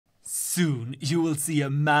Soon you will see a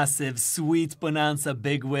massive Sweet Bonanza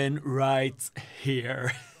big win right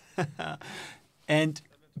here. And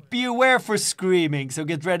be aware for screaming, so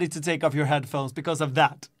get ready to take off your headphones because of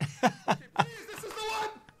that. Please, this is the one!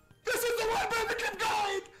 This is the one, baby! Keep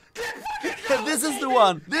going! Keep fucking going! This is the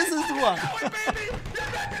one! This is the one! Keep going, baby!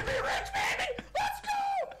 You're making me rich, baby! Let's go!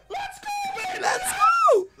 Let's go, baby! Let's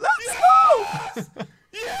go! Let's go!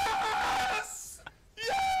 Yes!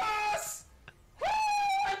 Yes! Woo!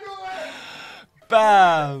 I knew it!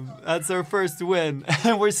 Bam! That's our first win.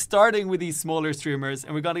 And we're starting with these smaller streamers,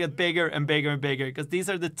 and we're gonna get bigger and bigger and bigger, because these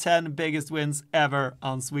are the 10 biggest wins ever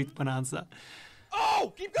on Sweet Bonanza.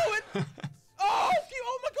 Oh! Keep going! Oh!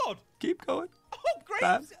 Oh my god! Keep going. Oh, great!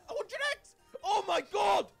 Bam. 100x! Oh my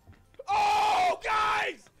god! Oh,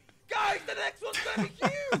 guys! Guys, the next one's gonna be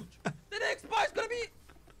huge! The next buy's gonna be...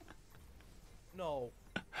 No.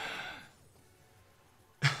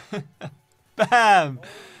 Bam!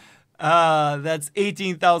 That's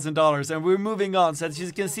 $18,000, and we're moving on. So as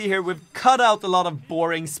you can see here, we've cut out a lot of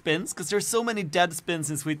boring spins because there's so many dead spins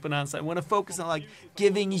in Sweet Bonanza. I want to focus on like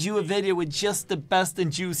giving you a video with just the best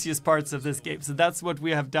and juiciest parts of this game. So that's what we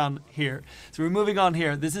have done here. So we're moving on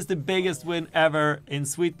here. This is the biggest win ever in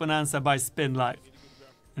Sweet Bonanza by Spinlife,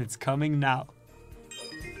 and it's coming now,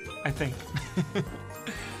 I think.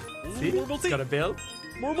 See, it's gonna build.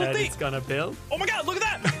 More And it's gonna build. Oh my god, look at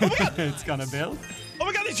that! Oh my god! It's gonna build. Oh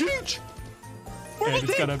my god, it's huge! And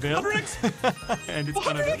it's gonna build. 100x! And it's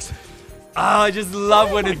gonna build. 100x! Ah, I just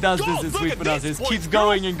love when Oh it my does God, this in look Sweet at Bonanza. this, It keeps boys,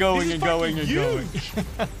 going girls. and going This and is going and fucking going.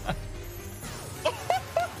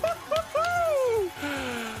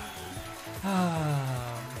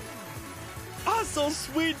 So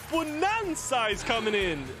Sweet Bonanza is coming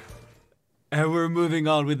in! And we're moving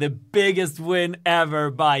on with the biggest win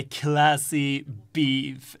ever by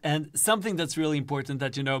Classybeef. And something that's really important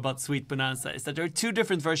that you know about Sweet Bonanza is that there are two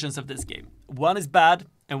different versions of this game. One is bad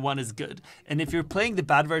and one is good. And if you're playing the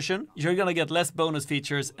bad version, you're gonna get less bonus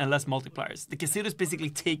features and less multipliers. The casino is basically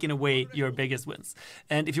taking away your biggest wins.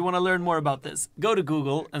 And if you want to learn more about this, go to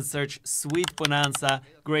Google and search Sweet Bonanza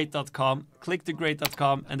great.com, click to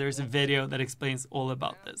great.com, and there's a video that explains all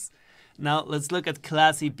about this. Now let's look at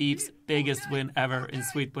Classybeef's biggest win ever in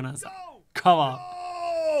Sweet Bonanza. Come on.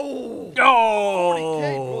 Oh! Oh!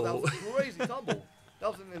 40K, bro, that was a crazy tumble.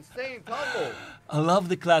 That was an insane tumble. I love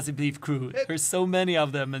the Classybeef crew. There's so many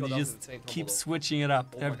of them, and Yo, you that was just an insane tumble, keep though. switching it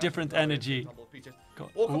up. They have different energy. Go.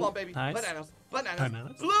 Oh, come Ooh, on, baby. nice. Bananas. Bananas.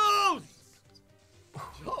 Bananas. Blues!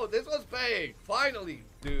 Oh, this was paying. Finally,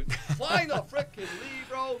 dude. Final freaking lead,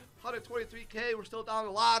 bro. 123K. We're still down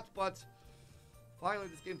a lot, but finally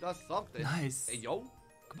this game does something. Nice. Hey, yo.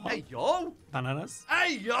 Come on. Hey, yo. Bananas.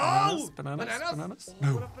 Hey, yo. Bananas. Bananas. Oh,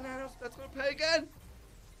 No. what up, bananas? That's gonna pay again.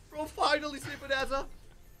 Bro, finally, Sweet Bonanza.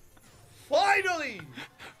 Finally.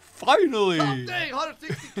 Finally. Something.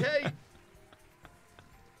 160K.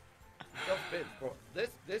 Just spin, bro. This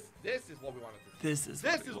is what we wanted to see.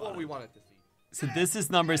 This is what we wanted to see. So this is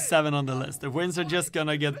number 7 on the list. The wins are just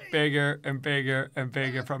gonna get bigger and bigger and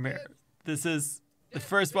bigger from here. This is the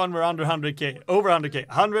first one. We're under 100K, over 100K,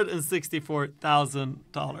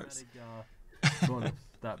 $164,000. Bonus,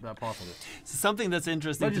 that positive. So something that's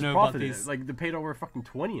interesting Not to just know about profited, these. like they paid over fucking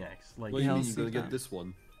 20x. Like, What do you Yeah, mean I'll you're see gonna get that. this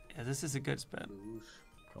one? Yeah, this is a good spin.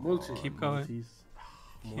 come Multi. on, Keep going. multis.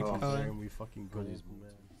 Keep Multis, going. and we fucking go, man.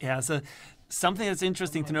 Yeah, so something that's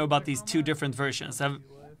interesting to know about these two different versions. I've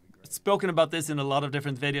spoken about this in a lot of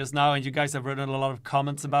different videos now, and you guys have written a lot of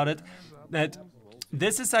comments about it, that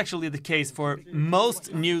this is actually the case for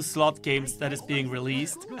most new slot games that is being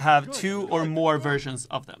released have 2 or more versions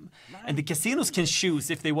of them. And the casinos can choose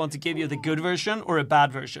if they want to give you the good version or a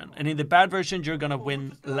bad version. And in the bad version, you're gonna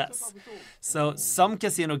win less. So some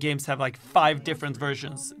casino games have like 5 different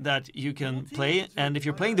versions that you can play. And if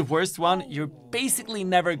you're playing the worst one, you're basically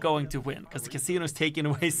never going to win because the casino is taking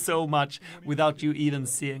away so much without you even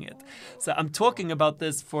seeing it. So I'm talking about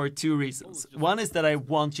this for 2 reasons. One is that I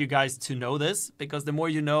want you guys to know this, because the more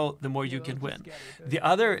you know, the more you can win. The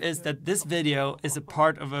other is that this video is a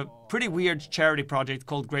part of a pretty weird charity project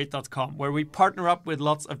called great.com, where we partner up with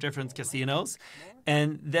lots of different casinos,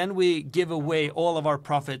 and then we give away all of our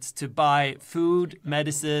profits to buy food,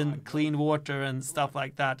 medicine, clean water, and stuff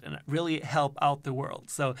like that, and really help out the world.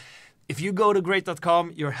 So if you go to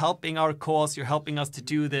great.com, you're helping our cause, you're helping us to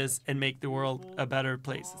do this and make the world a better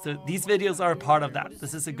place. So these videos are a part of that.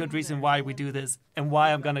 This is a good reason why we do this and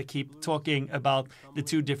why I'm gonna keep talking about the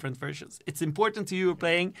 2 different versions. It's important to you who are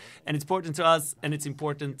playing, and it's important to us, and it's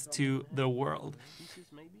important to the world.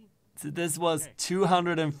 So this was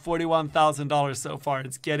 $241,000 so far.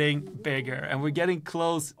 It's getting bigger, and we're getting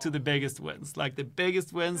close to the biggest wins. Like the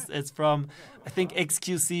biggest wins is from, I think,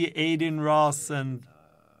 XQC, Adin Ross, and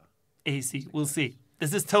Ayezee. We'll see.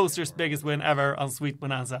 This is Toaster's biggest win ever on Sweet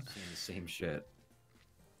Bonanza. Same shit.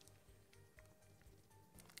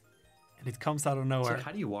 And it comes out of nowhere. So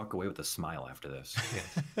how do you walk away with a smile after this?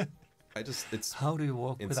 It's How do you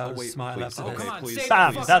walk without a smile please, after okay, this? Come on, please, save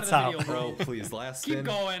Bam, the fuck that's out of how. the video, bro, please, last Keep spin.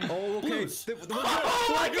 going. Oh, okay.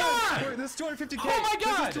 Oh my god! This is 250k. Oh my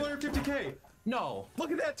god! This is 250k. No.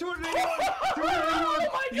 Look at that, 281. 281. Oh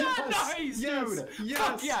my god, nice, yes, dude. yes.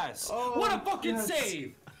 Fuck yes. Oh, what a fucking yes.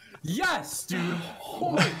 save. Yes, dude.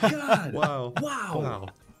 Oh my god. Wow. Wow. Wow.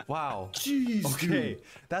 Wow. Jeez, Okay,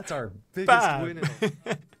 that's our biggest Bam. win.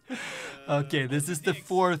 Okay, this is the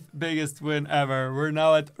 4th biggest win ever. We're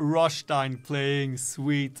now at Roshtein playing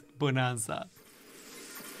Sweet Bonanza.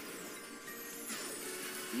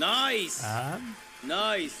 Nice. And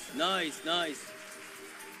Nice.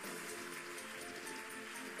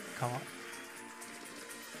 come on.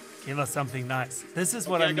 Give us something nice. This is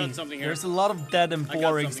what Okay, I I got mean. something here. There's a lot of dead and I got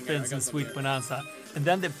boring something here, I spins got in something Sweet here. Bonanza. And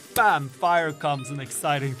then the bam, fire comes and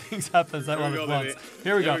exciting things happen all we at go, once. baby.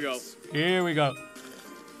 Here we Here go. we go. Here we go.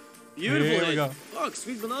 Beautiful Here we hit. go. Fuck,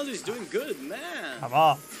 Sweet Bonanza is doing good, man. Come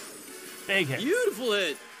on. Big hit. Beautiful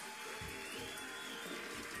hit.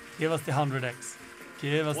 Give us the 100x.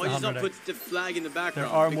 Give us Why the just not 100x. put the flag in the There background?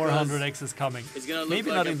 are more Because 100x's coming. It's gonna look Maybe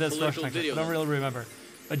like not a in this rush political time. video I don't then. really remember.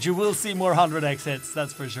 But you will see more 100x hits,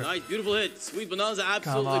 that's for sure. Nice, beautiful hit. Sweet Bonanza,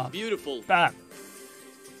 absolutely on. beautiful. Bam.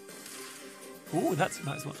 Ooh, that's a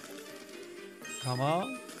nice one. Come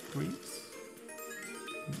on. Greens.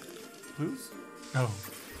 Blues? No.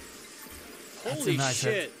 That's a Holy nice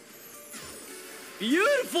shit. hit.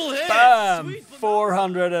 Beautiful hit. Bam! Sweet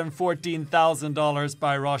Bonanza. $414,000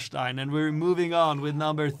 by Roshtein. And we're moving on with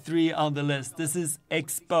number 3 on the list. This is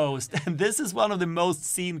Xposed. And this is one of the most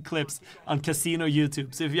seen clips on casino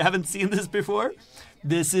YouTube. So if you haven't seen this before,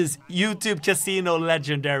 this is YouTube casino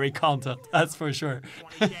legendary content. That's for sure.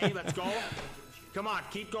 20K, let's go. Come on,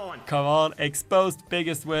 keep going. Come on, Xposed,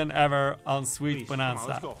 biggest win ever on Sweet Please, come on, Bonanza.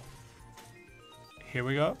 let's go. Here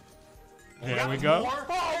we go. There we go. More.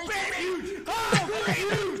 Oh, baby! Oh,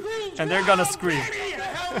 huge! And they're gonna scream. Let's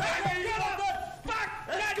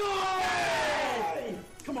go!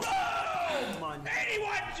 Come on. Come on.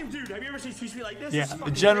 81! Dude, have you ever seen Sweet like this? Yeah, This is a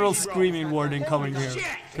fucking general crazy, bro. screaming warning coming Holy here.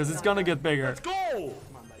 shit. Because it's gonna get bigger. Let's go! Come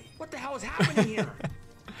on, buddy. What the hell is happening here?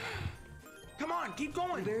 Come on, keep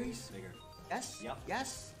going. Berries? Bigger. Yes. Yep.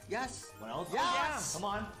 Yes. Yes. What else? Yes. Yeah. Come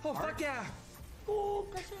on. Oh, fuck yeah. Oh,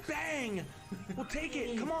 bang! We'll take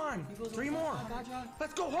it. Come on. 3 more.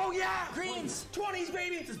 Let's go. Oh, yeah. Greens. 20s,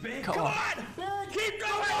 baby. This is big. Come Come on. on. Keep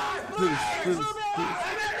going. Please, please, please.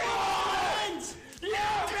 Greens.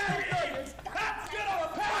 Yeah, very good. Let's go.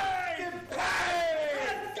 Pay.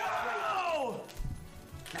 Let's go.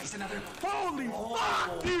 Nice. Another. Holy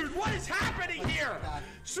fuck, dude. What is happening here?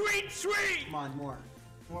 Sweet, sweet. Come on. More.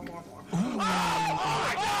 More. Oh,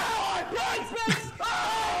 my God. Please.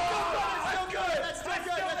 Oh, so good. Let's go.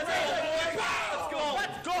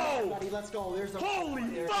 Let's go. Buddy, let's go. There's the. Holy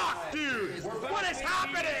fuck, dude. What is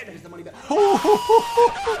happening? Here's the money back. Told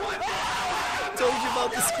you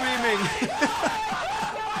about the screaming.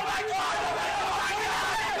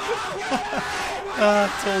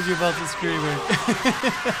 Told you about the screaming.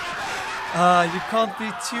 You can't be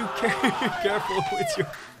too careful with your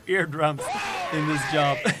eardrums in this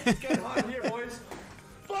job.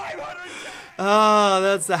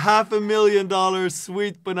 That's a $500,000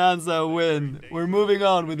 Sweet Bonanza win. We're moving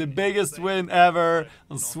on with the biggest win ever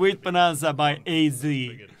on Sweet Bonanza by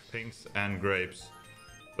Ayezee. Pinks and grapes.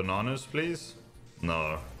 Bananas, please?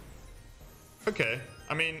 No. Okay.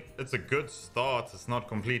 I mean, it's a good start. It's not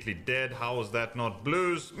completely dead. How is that not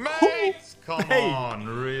blues? Mates! Come Hey. on,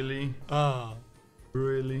 really?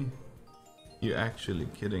 Really? You actually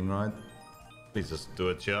kidding, right? Please just do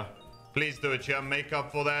it, yeah? Please do it, yeah? Make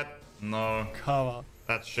up for that? No. Come on.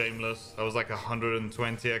 That's shameless. That was like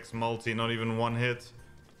 120x multi, not even one hit.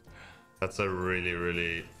 That's a really,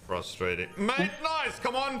 really frustrating. Mate, nice!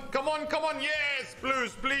 Come on, come on, come on! Yes!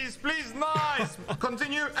 Blues, please, please, nice!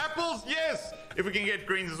 Continue. Apples, yes! If we can get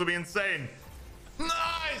greens, this will be insane.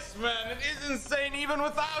 Nice, man! It is insane even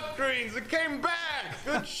without greens. It came back!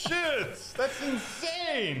 Good shit! That's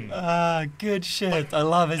insane! Good shit. I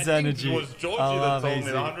love his I think energy. it was Georgie I that love told me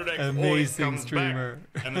the Ayezee. 100x always Amazing comes streamer.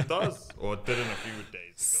 back. And it does. Or it did in a few days ago.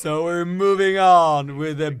 So we're moving on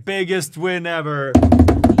with the biggest win ever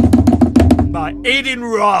by Adin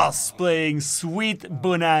Ross playing Sweet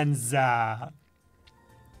Bonanza.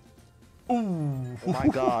 Ooh. Oh my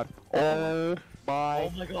god. Oh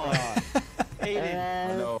my god.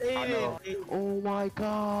 Aiden. Oh my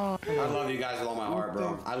god. I love you guys with all my heart,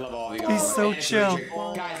 bro. I love all of you guys. He's so And chill.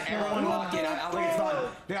 Guys, everyone lock in. I don't think it's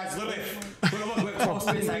done. Guys, look,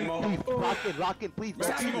 spin tag Lock in, please.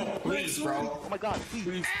 Please, bro. Oh my god,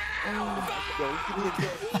 please.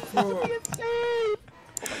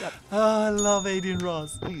 Oh, I love Adin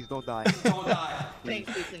Ross. Please don't die. Don't die.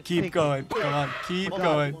 Keep going. Come on, keep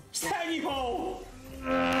going. Staggy pole.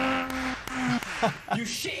 You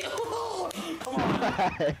shit. Come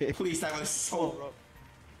on. Please, that was so.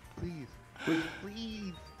 Please.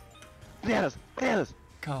 Please. Bananas.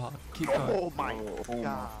 Come on, keep going. Oh my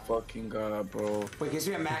god. Fucking god, bro. Wait, gives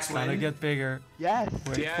me a max Trying to win. get bigger. Yes.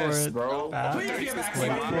 Wait for it. bro. Fast. Please be a max Wait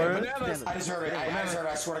win. for it. I deserve it. I deserve it.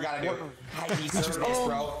 I swear to God, I do. I deserve this,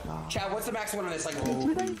 bro. Chad, what's the max win on this? Like,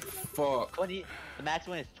 Fuck. The max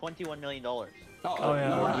win is $21 million. oh yeah.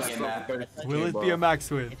 no, we're not getting that. Will it be a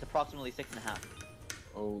max win? It's approximately 6.5.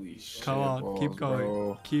 Holy shit. Come on, balls, keep going.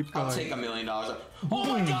 bro. Keep I'll take going. $1 million. Oh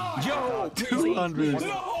my god! Yo, 200.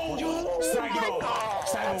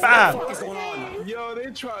 Bam! What is going on? Yo,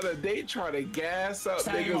 they try to gas up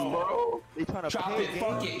niggas, bro. They trying to Drop play it, a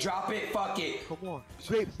fuck game. it, drop it, fuck it. Come on.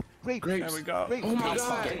 Grapes. Grapes. There we go. Grapes. Oh my Pinks,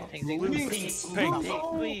 fuck god. it. Pinks.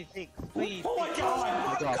 Pink. Please. Oh my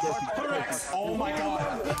god! Correct. Oh my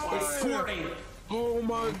god! It's squirting. Oh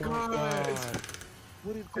my god.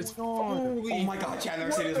 What is It's going on? holy. Oh my god, Chad, I've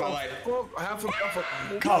never seen this in my life. Fuck, half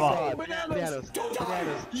a Come on. Bananas.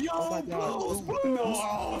 Yo, Oh my god. No,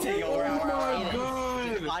 I'll take it over.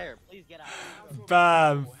 God. Fire, please get out.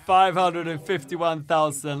 Bam!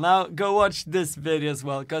 551,000. Now go watch this video as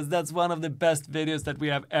well, because that's one of the best videos that we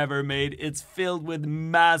have ever made. It's filled with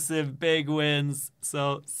massive big wins.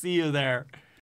 So see you there.